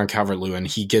unfair on Calvert-Lewin.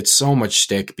 He gets so much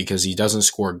stick because he doesn't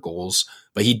score goals,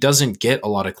 but he doesn't get a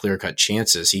lot of clear-cut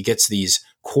chances. He gets these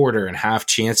quarter and half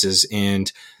chances,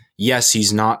 and yes,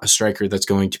 he's not a striker that's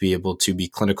going to be able to be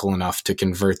clinical enough to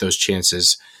convert those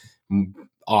chances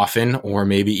often or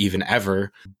maybe even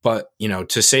ever. But,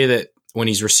 to say that when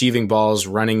he's receiving balls,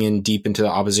 running in deep into the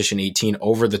opposition 18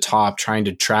 over the top, trying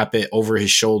to trap it over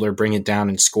his shoulder, bring it down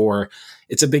and score,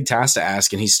 it's a big task to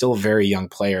ask. And he's still a very young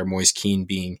player, Moise Kean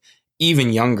being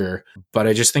even younger. But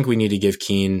I just think we need to give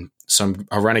Kean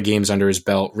a run of games under his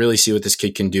belt, really see what this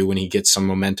kid can do when he gets some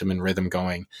momentum and rhythm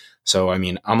going. So,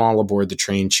 I'm all aboard the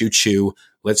train. Choo-choo.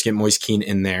 Let's get Moise Kean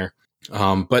in there.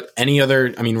 But any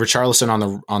other,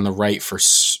 Richarlison on the right for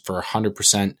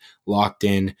 100% locked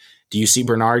in. Do you see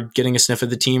Bernard getting a sniff of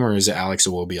the team, or is it Alex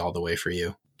Iwobi all the way for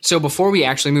you? So before we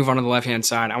actually move on to the left-hand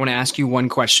side, I want to ask you one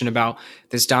question about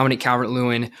this Dominic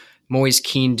Calvert-Lewin, Moise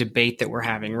Kean debate that we're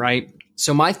having, right?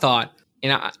 So my thought,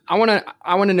 and I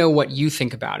want to know what you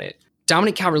think about it.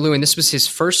 Dominic Calvert-Lewin, this was his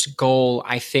first goal,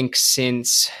 I think,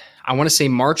 since, I want to say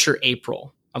March or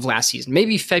April of last season,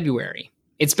 maybe February.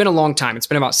 It's been a long time. It's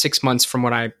been about 6 months from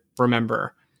what I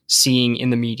remember seeing in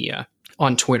the media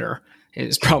on Twitter.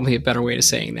 Is probably a better way to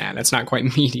saying that. That's not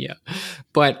quite media.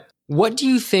 But what do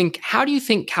you think, how do you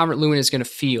think Calvert-Lewin is going to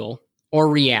feel or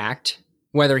react,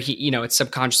 whether he, it's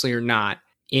subconsciously or not,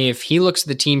 if he looks at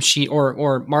the team sheet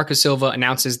or Marco Silva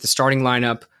announces the starting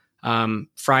lineup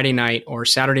Friday night or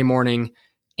Saturday morning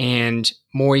and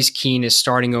Moise Kean is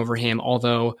starting over him,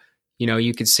 although,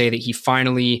 you could say that he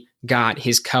finally got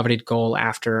his coveted goal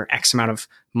after X amount of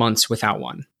months without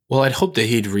one? Well, I'd hope that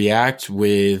he'd react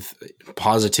with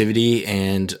positivity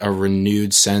and a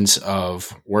renewed sense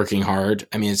of working hard.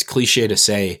 It's cliche to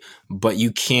say, but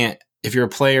you can't, if you're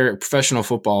a professional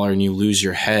footballer, and you lose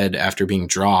your head after being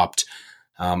dropped,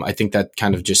 I think that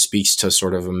kind of just speaks to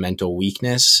sort of a mental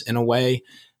weakness in a way.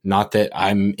 Not that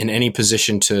I'm in any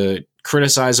position to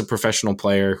criticize a professional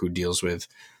player who deals with,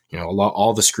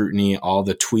 all the scrutiny, all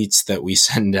the tweets that we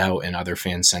send out and other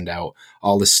fans send out,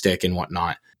 all the stick and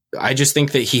whatnot. I just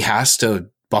think that he has to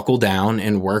buckle down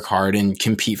and work hard and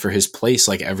compete for his place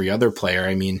like every other player.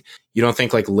 You don't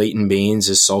think like Leighton Baines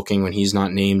is sulking when he's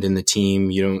not named in the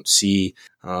team. You don't see,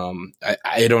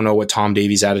 I don't know what Tom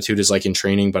Davies' attitude is like in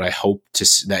training, but I hope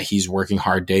that he's working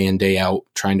hard day in, day out,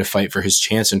 trying to fight for his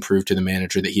chance and prove to the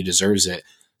manager that he deserves it.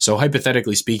 So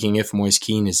hypothetically speaking, if Moise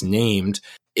Kean is named,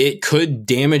 it could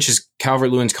damage his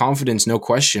Calvert-Lewin's confidence, no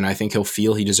question. I think he'll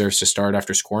feel he deserves to start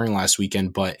after scoring last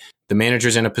weekend, but the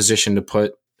manager's in a position to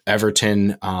put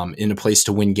Everton in a place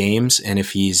to win games. And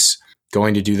if he's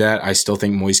going to do that, I still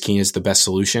think Moise Kean is the best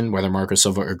solution. Whether Marco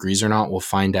Silva agrees or not, we'll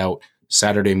find out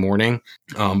Saturday morning.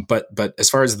 But as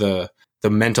far as the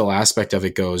mental aspect of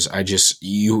it goes,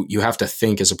 you have to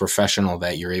think as a professional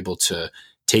that you're able to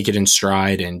take it in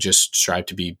stride and just strive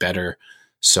to be better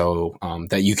so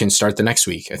that you can start the next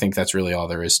week. I think that's really all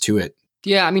there is to it.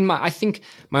 Yeah, I think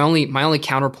my only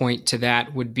counterpoint to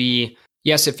that would be,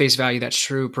 yes, at face value, that's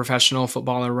true. Professional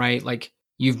footballer, right? Like,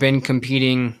 you've been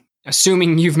competing,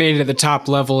 assuming you've made it to the top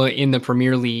level in the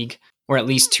Premier League, or at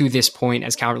least to this point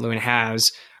as Calvert-Lewin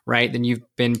has, right? Then you've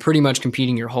been pretty much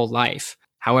competing your whole life.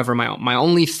 However, my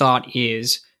only thought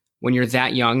is when you're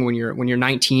that young, when you're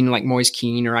 19 like Moise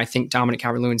Kean, or I think Dominic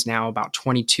Calvert-Lewin's now about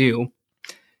 22,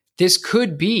 this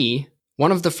could be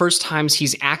one of the first times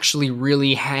he's actually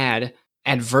really had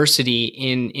adversity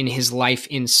in his life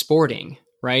in sporting,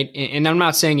 right? And I'm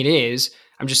not saying it is.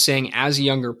 I'm just saying as a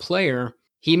younger player,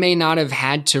 he may not have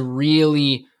had to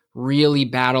really, really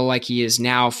battle like he is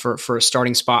now for a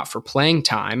starting spot for playing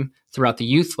time throughout the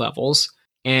youth levels.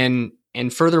 And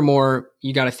furthermore,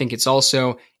 you got to think it's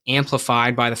also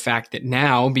amplified by the fact that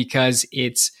now, because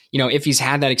it's, if he's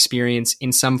had that experience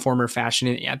in some form or fashion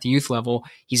at the youth level,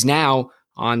 he's now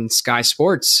on Sky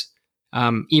Sports.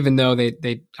 Even though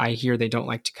I hear they don't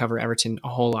like to cover Everton a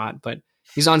whole lot, but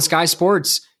he's on Sky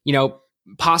Sports,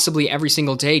 possibly every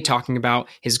single day talking about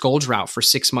his goal drought for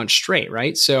 6 months straight,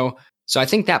 right? So I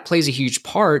think that plays a huge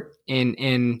part,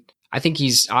 and I think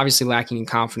he's obviously lacking in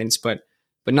confidence, but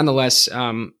nonetheless,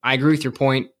 I agree with your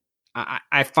point.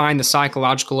 I find the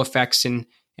psychological effects, and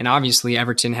obviously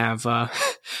Everton have a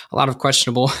lot of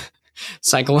questionable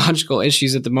psychological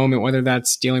issues at the moment, whether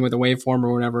that's dealing with a waveform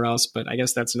or whatever else, but I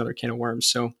guess that's another can of worms.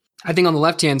 So I think on the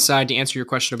left-hand side, to answer your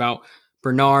question about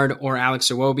Bernard or Alex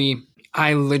Iwobi,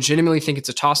 I legitimately think it's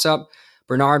a toss-up.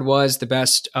 Bernard was the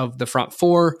best of the front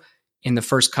four in the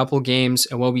first couple games.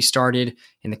 Iwobi started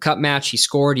in the cup match. He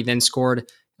scored. He then scored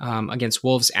against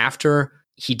Wolves after.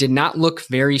 He did not look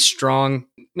very strong,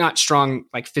 not strong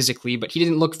like physically, but he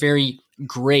didn't look very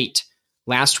great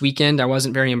last weekend. I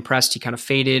wasn't very impressed. He kind of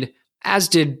faded, as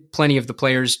did plenty of the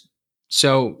players.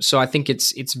 So I think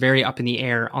it's very up in the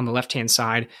air on the left-hand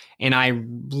side. And I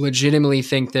legitimately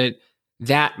think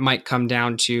that might come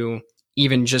down to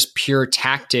even just pure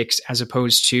tactics as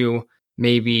opposed to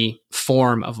maybe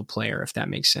form of a player, if that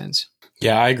makes sense.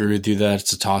 Yeah, I agree with you that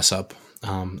it's a toss-up.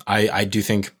 I do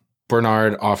think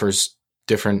Bernard offers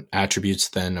different attributes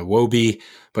than Iwobi,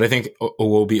 but I think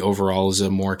Iwobi overall is a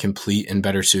more complete and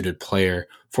better suited player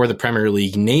for the Premier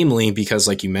League, namely because,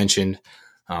 like you mentioned,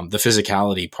 the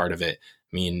physicality part of it.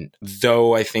 I mean,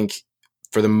 though I think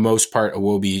for the most part,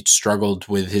 Iwobi struggled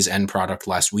with his end product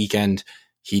last weekend,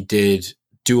 he did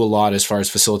do a lot as far as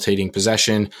facilitating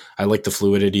possession. I like the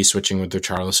fluidity switching with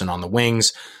Richarlison on the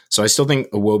wings. So I still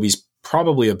think Iwobi's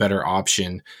probably a better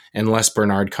option unless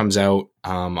Bernard comes out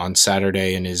on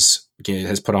Saturday and has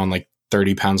put on like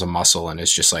 30 pounds of muscle and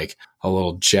is just like a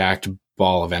little jacked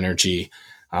ball of energy.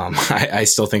 I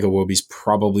still think Iwobi's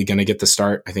probably going to get the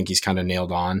start. I think he's kind of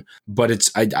nailed on, but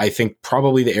I think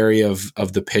probably the area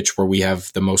of the pitch where we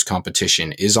have the most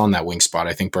competition is on that wing spot.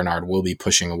 I think Bernard will be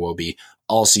pushing Iwobi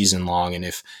all season long. And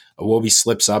if Iwobi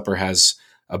slips up or has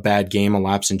a bad game, a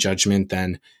lapse in judgment,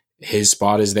 then his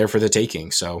spot is there for the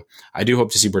taking. So I do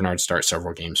hope to see Bernard start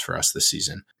several games for us this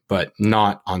season, but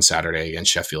not on Saturday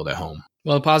against Sheffield at home.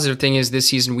 Well, the positive thing is this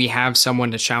season we have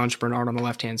someone to challenge Bernard on the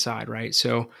left-hand side, right?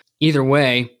 So either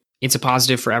way, it's a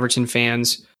positive for Everton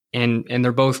fans, and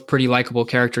they're both pretty likable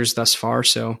characters thus far,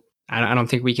 so I don't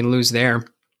think we can lose there.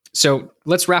 So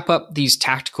let's wrap up these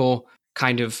tactical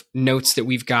kind of notes that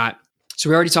we've got. So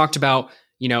we already talked about,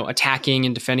 attacking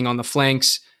and defending on the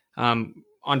flanks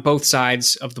on both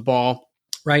sides of the ball,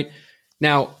 right?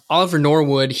 Now, Oliver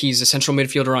Norwood, he's a central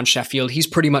midfielder on Sheffield. He's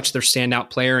pretty much their standout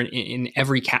player in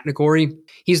every category.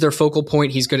 He's their focal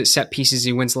point. He's good at set pieces.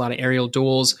 He wins a lot of aerial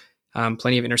duels,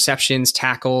 plenty of interceptions,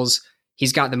 tackles.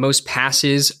 He's got the most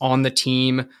passes on the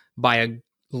team by a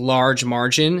large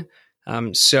margin.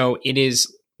 So he is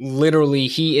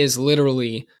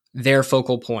literally their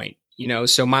focal point.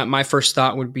 So my first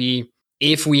thought would be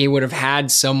if we would have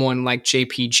had someone like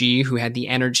JPG who had the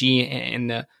energy and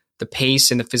the pace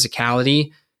and the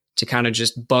physicality to kind of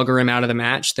just bugger him out of the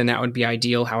match, then that would be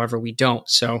ideal. However, we don't.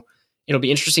 So it'll be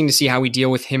interesting to see how we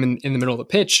deal with him in the middle of the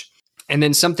pitch. And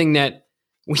then something that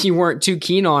we weren't too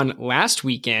keen on last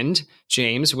weekend,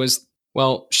 James, was,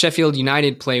 Sheffield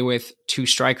United play with two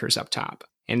strikers up top.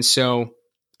 And so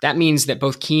that means that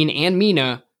both Kean and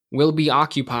Mina will be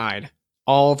occupied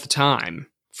all the time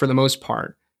for the most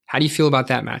part. How do you feel about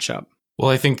that matchup? Well,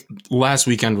 I think last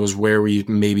weekend was where we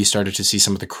maybe started to see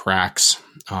some of the cracks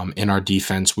in our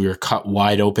defense. We were cut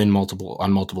wide open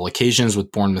on multiple occasions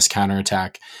with Bournemouth's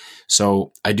counterattack.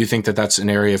 So I do think that that's an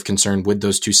area of concern with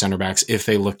those two center backs if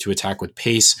they look to attack with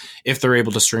pace. If they're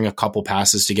able to string a couple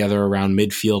passes together around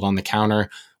midfield on the counter,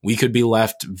 we could be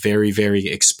left very, very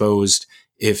exposed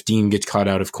if Dean gets caught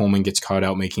out, if Coleman gets caught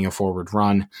out making a forward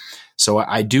run. So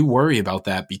I do worry about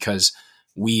that because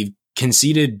we've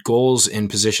conceded goals in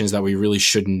positions that we really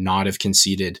should not have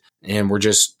conceded. And we're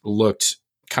just looked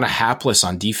kind of hapless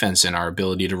on defense in our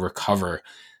ability to recover.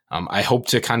 I hope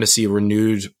to kind of see a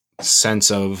renewed sense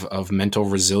of mental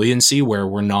resiliency where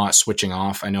we're not switching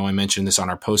off. I know I mentioned this on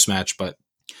our post-match, but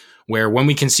where when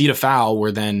we concede a foul,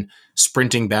 we're then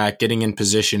sprinting back, getting in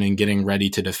position and getting ready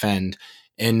to defend,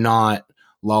 and not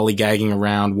lollygagging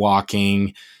around,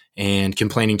 walking and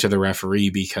complaining to the referee,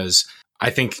 because I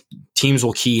think teams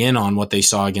will key in on what they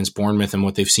saw against Bournemouth and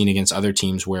what they've seen against other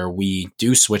teams where we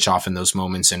do switch off in those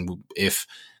moments. And if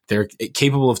they're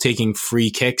capable of taking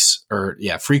free kicks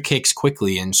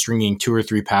quickly and stringing 2 or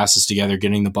 3 passes together,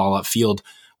 getting the ball upfield,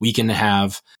 we can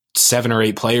have 7 or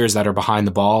 8 players that are behind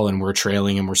the ball and we're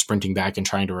trailing and we're sprinting back and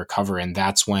trying to recover. And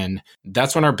that's when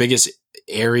our biggest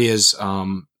areas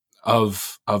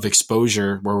of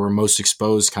exposure, where we're most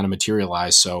exposed, kind of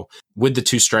materialize. So with the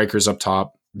 2 strikers up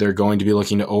top, they're going to be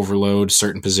looking to overload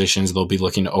certain positions. They'll be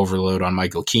looking to overload on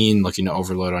Michael Keane, looking to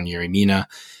overload on Yerry Mina.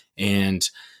 And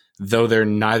though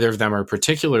neither of them are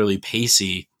particularly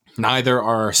pacey, neither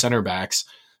are our center backs.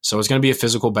 So it's going to be a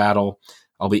physical battle.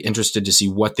 I'll be interested to see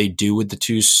what they do with the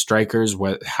 2 strikers,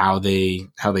 how they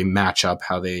match up,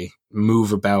 how they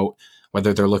move about,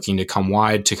 whether they're looking to come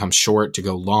wide, to come short, to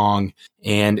go long.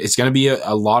 And it's going to be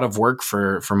a lot of work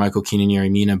for Michael Keane and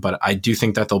Yerry Mina, but I do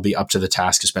think that they'll be up to the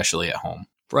task, especially at home.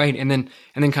 Right. And then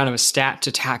kind of a stat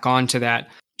to tack on to that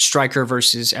striker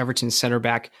versus Everton center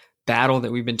back battle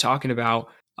that we've been talking about.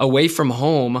 Away from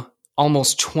home,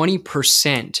 almost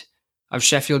 20% of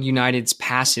Sheffield United's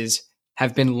passes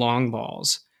have been long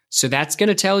balls. So that's going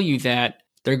to tell you that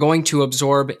they're going to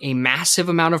absorb a massive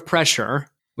amount of pressure,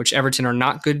 which Everton are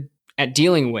not good at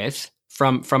dealing with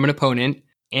from an opponent.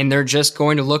 And they're just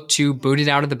going to look to boot it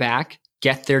out of the back,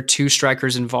 get their 2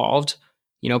 strikers involved,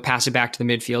 pass it back to the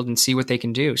midfield and see what they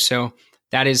can do. So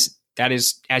that is,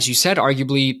 as you said,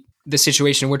 arguably the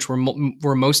situation in which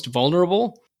we're most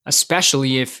vulnerable,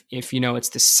 especially if it's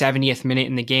the 70th minute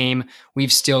in the game.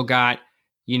 We've still got,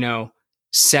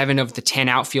 7 of the 10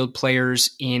 outfield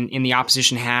players in the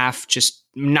opposition half just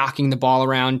knocking the ball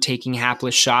around, taking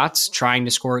hapless shots, trying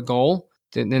to score a goal.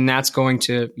 Then that's going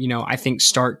to, I think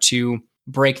start to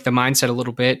break the mindset a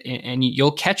little bit, and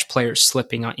you'll catch players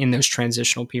slipping in those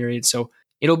transitional periods. So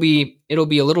it'll be a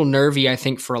little nervy, I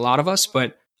think, for a lot of us,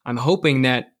 but I'm hoping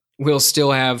that we'll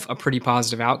still have a pretty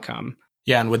positive outcome.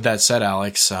 Yeah, and with that said,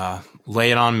 Alex,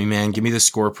 lay it on me, man. Give me the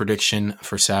score prediction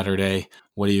for Saturday.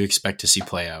 What do you expect to see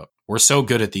play out? We're so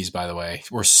good at these, by the way.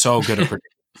 We're so good at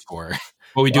predicting the score,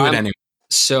 but we do it anyway.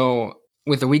 So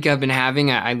with the week I've been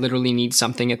having, I literally need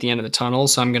something at the end of the tunnel.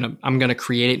 So I'm gonna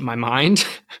create it in my mind.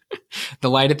 The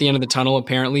light at the end of the tunnel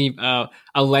apparently,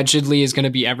 allegedly, is going to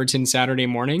be Everton Saturday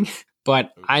morning.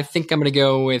 But I think I'm going to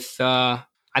go with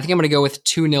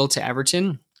 2-0 to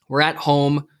Everton. We're at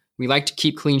home. We like to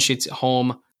keep clean sheets at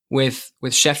home. With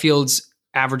Sheffield's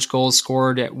average goals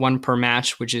scored at 1 per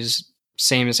match, which is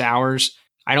same as ours,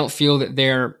 I don't feel that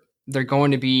they're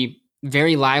going to be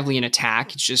very lively in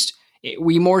attack. It's just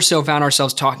we more so found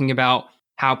ourselves talking about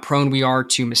how prone we are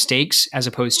to mistakes as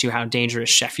opposed to how dangerous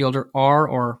Sheffield are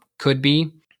or could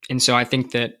be. And so I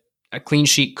think that a clean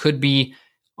sheet could be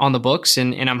on the books,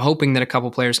 and I'm hoping that a couple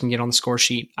players can get on the score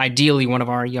sheet, ideally one of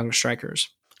our younger strikers.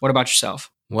 What about yourself?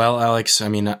 Well, Alex, I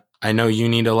mean, I know you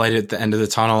need a light at the end of the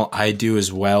tunnel. I do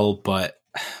as well, but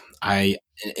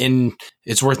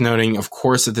it's worth noting, of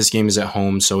course, that this game is at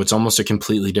home, so it's almost a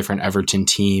completely different Everton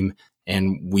team,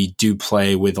 and we do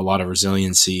play with a lot of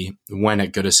resiliency when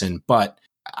at Goodison. But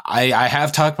I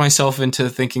have talked myself into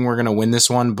thinking we're going to win this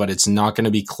one, but it's not going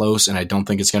to be close, and I don't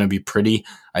think it's going to be pretty.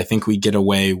 I think we get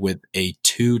away with a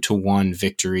 2-1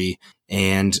 victory,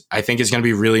 and I think it's going to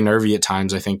be really nervy at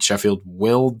times. I think Sheffield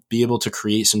will be able to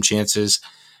create some chances,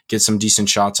 get some decent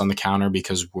shots on the counter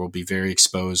because we'll be very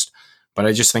exposed. But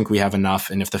I just think we have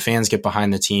enough, and if the fans get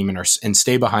behind the team and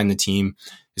stay behind the team,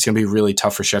 it's going to be really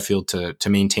tough for Sheffield to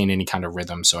maintain any kind of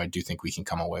rhythm. So I do think we can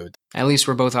come away with it. At least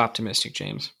we're both optimistic,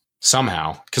 James.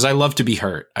 Somehow, because I love to be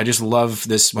hurt. I just love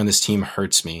this when this team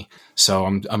hurts me. So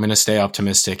I'm going to stay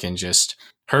optimistic and just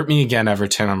hurt me again,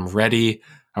 Everton. I'm ready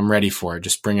for it.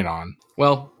 Just bring it on.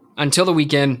 Well, until the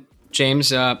weekend, James,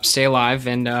 stay alive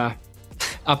and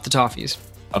up the Toffees.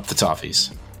 Up the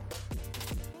Toffees.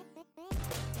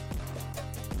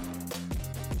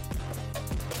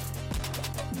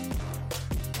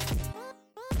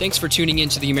 Thanks for tuning in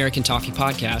to the American Toffee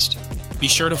Podcast. Be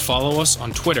sure to follow us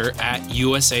on Twitter at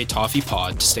USA Toffee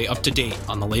Pod to stay up to date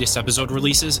on the latest episode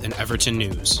releases and Everton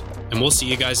news. And we'll see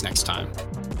you guys next time.